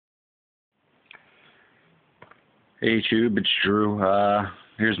Hey YouTube, it's Drew.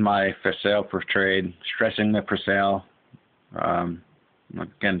 Here's my for sale for trade. Stressing the for sale.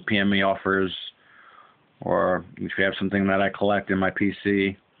 Again, PM me offers, or if you have something that I collect in my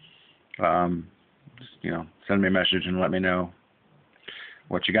PC, just, send me a message and let me know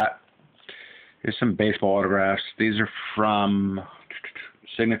what you got. Here's some baseball autographs. These are from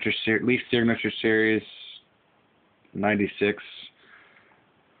Leaf Signature Series 96.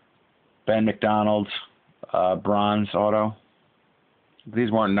 Ben McDonald, bronze auto.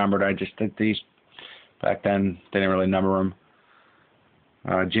 These weren't numbered. I just did these back then. They didn't really number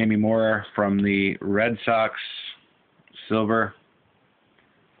them. Jamie Moore from the Red Sox, silver.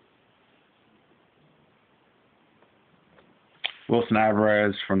 Wilson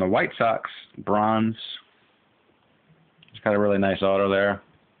Alvarez from the White Sox, bronze. He's got a really nice auto there.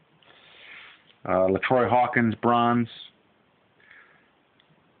 LaTroy Hawkins, bronze.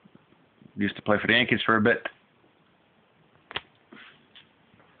 Used to play for the Yankees for a bit.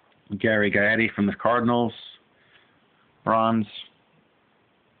 Gary Gaetti from the Cardinals, bronze.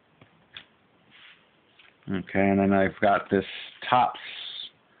 Okay, and then I've got this Topps,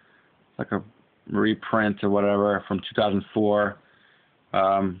 like a reprint or whatever, from 2004.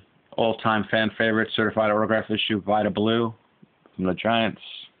 All-time fan favorite, certified autograph issue, Vita Blue from the Giants.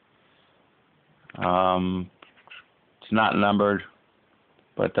 It's not numbered,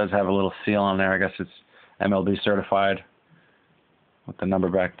 but it does have a little seal on there. I guess it's MLB certified with the number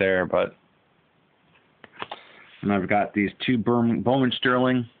back there. But and I've got these two Bowman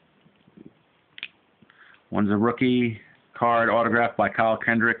Sterling. One's a rookie card autographed by Kyle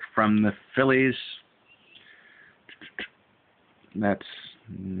Kendrick from the Phillies. That's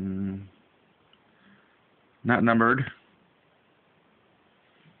not numbered.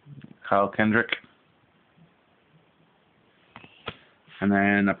 Kyle Kendrick. And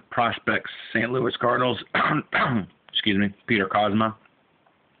then a prospects, St. Louis Cardinals, excuse me, Peter Cosma.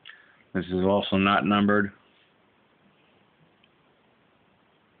 This is also not numbered.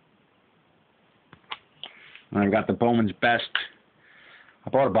 And I've got the Bowman's Best. I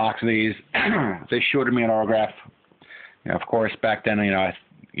bought a box of these. They shorted me an autograph. Of course, back then, when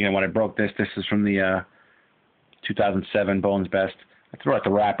I broke this is from the 2007 Bowman's Best. I threw out the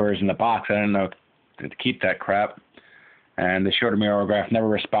wrappers in the box. I didn't know to keep that crap. And they shorted me an autograph, never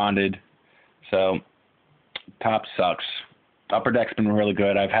responded. So, Top sucks. Upper Deck's been really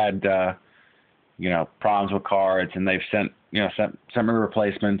good. I've had, problems with cards, and they've sent me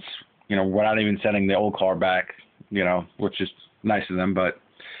replacements, without even sending the old card back, which is nice of them. But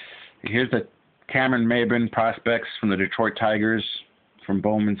here's the Cameron Maybin prospects from the Detroit Tigers from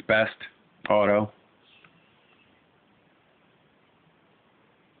Bowman's Best auto.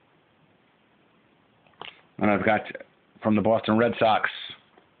 And I've got from the Boston Red Sox,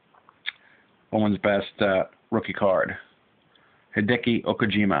 Bowman's Best rookie card, Hideki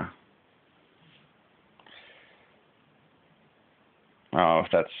Okajima. I don't know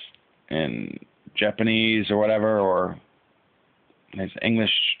if that's in Japanese or whatever, or his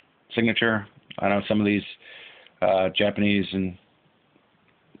English signature. I know some of these Japanese and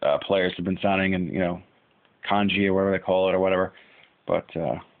players have been signing in, kanji or whatever they call it or whatever. But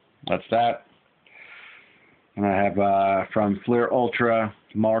that's that. And I have from Fleer Ultra,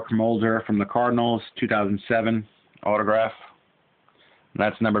 Mark Mulder from the Cardinals, 2007 autograph. And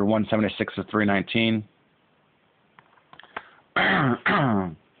that's numbered 176 of 319.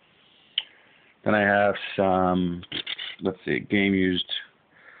 Then I have some, game used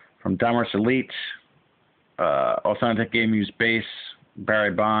from Domers Elite, authentic game used base,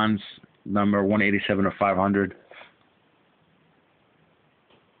 Barry Bonds, number 187 of 500.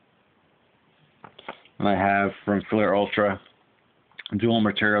 And I have from Fleer Ultra, dual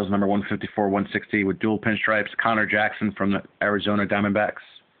materials, number 154, 160 with dual pinstripes, Connor Jackson from the Arizona Diamondbacks.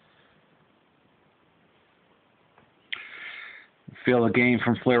 Feel the Game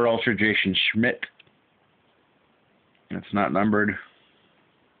from Fleer Ultra, Jason Schmidt. It's not numbered.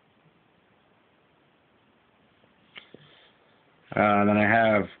 Then I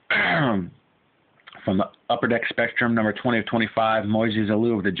have from the Upper Deck Spectrum, number 20 of 25, Moises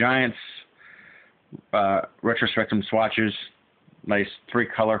Alou of the Giants. Retrospectum swatches, nice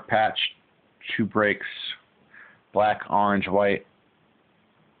 3-color patch, 2 breaks, black, orange, white.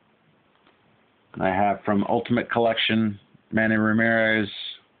 And I have from Ultimate Collection, Manny Ramirez,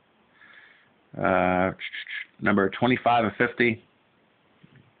 number 25 of 50,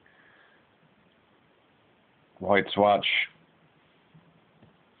 white swatch.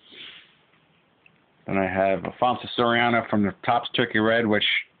 Then I have Alfonso Soriano from the Topps Turkey Red, which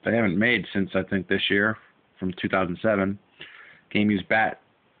they haven't made since, I think, this year, from 2007. Game used bat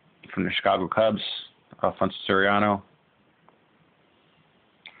from the Chicago Cubs. Alfonso Soriano.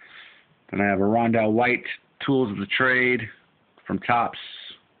 Then I have a Rondell White, Tools of the Trade from Topps,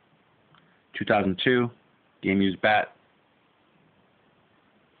 2002, game used bat.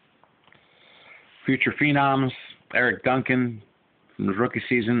 Future Phenoms, Eric Duncan from his rookie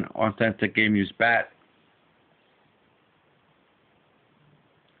season, authentic game used bat.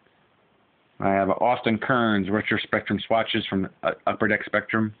 I have Austin Kearns Retro Spectrum swatches from Upper Deck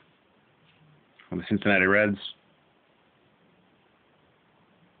Spectrum from the Cincinnati Reds.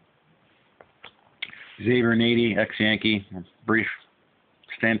 Xavier Nady, ex-Yankee, brief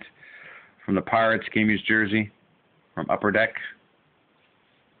stint from the Pirates, game used jersey from Upper Deck.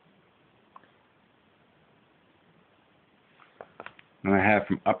 And I have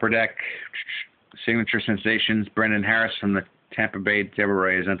from Upper Deck Signature Sensations, Brendan Harris from the Tampa Bay Devil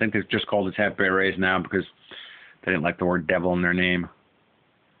Rays. I think they've just called the Tampa Bay Rays now because they didn't like the word devil in their name.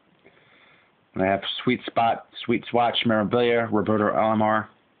 And I have Sweet Spot, Sweet Swatch Memorabilia, Roberto Alomar.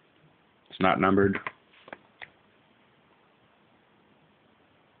 It's not numbered.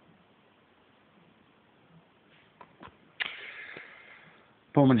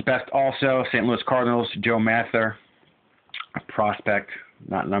 Bowman's Best also, St. Louis Cardinals, Joe Mather. A prospect,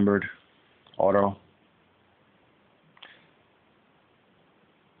 not numbered. Auto.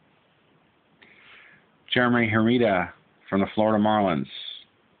 Jeremy Hermida from the Florida Marlins.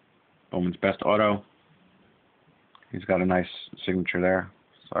 Bowman's Best auto. He's got a nice signature there.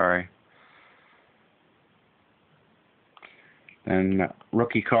 Sorry. Then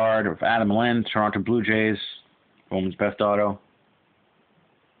rookie card of Adam Lynn, Toronto Blue Jays. Bowman's Best auto.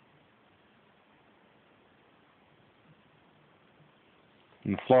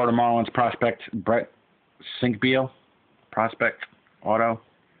 And the Florida Marlins prospect, Brett Sinkbeal. Prospect auto.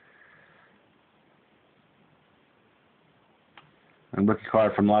 And rookie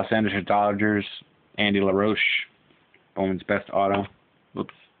card from Los Angeles Dodgers, Andy LaRoche, Bowman's Best auto.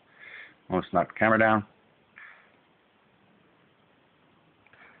 Oops, almost knocked the camera down.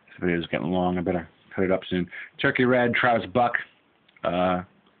 This video is getting long. I better cut it up soon. Turkey Red, Travis Buck,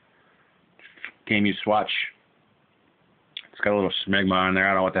 game use swatch. It's got a little smegma on there.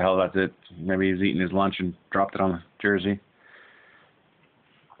 I don't know what the hell that's it. Maybe he's eating his lunch and dropped it on the jersey.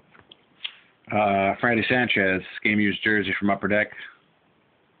 Frandy Sanchez, game used jersey from Upper Deck.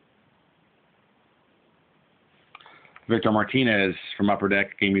 Victor Martinez from Upper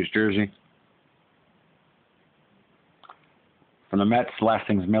Deck, game used jersey. From the Mets,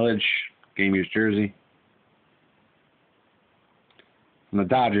 Lastings Millage, game used jersey. From the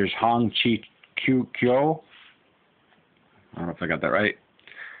Dodgers, Hong Chi Kyo. I don't know if I got that right.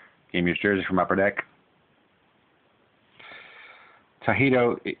 Game used jersey from Upper Deck.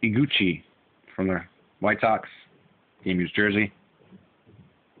 Tahito Iguchi from the White Sox, game used jersey.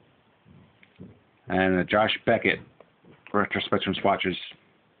 And Josh Beckett, Retro Spectrum swatches,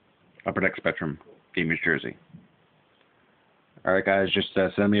 Upper Deck Spectrum, game used jersey. Alright guys, just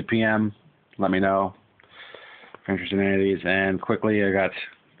send me a PM, let me know if you're interested in any of these. And quickly, I got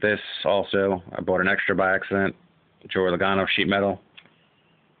this also. I bought an extra by accident. Joey Logano sheet metal.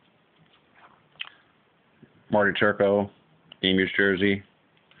 Marty Turco, game used jersey.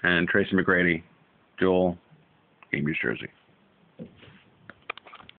 And Tracy McGrady, dual game used jersey.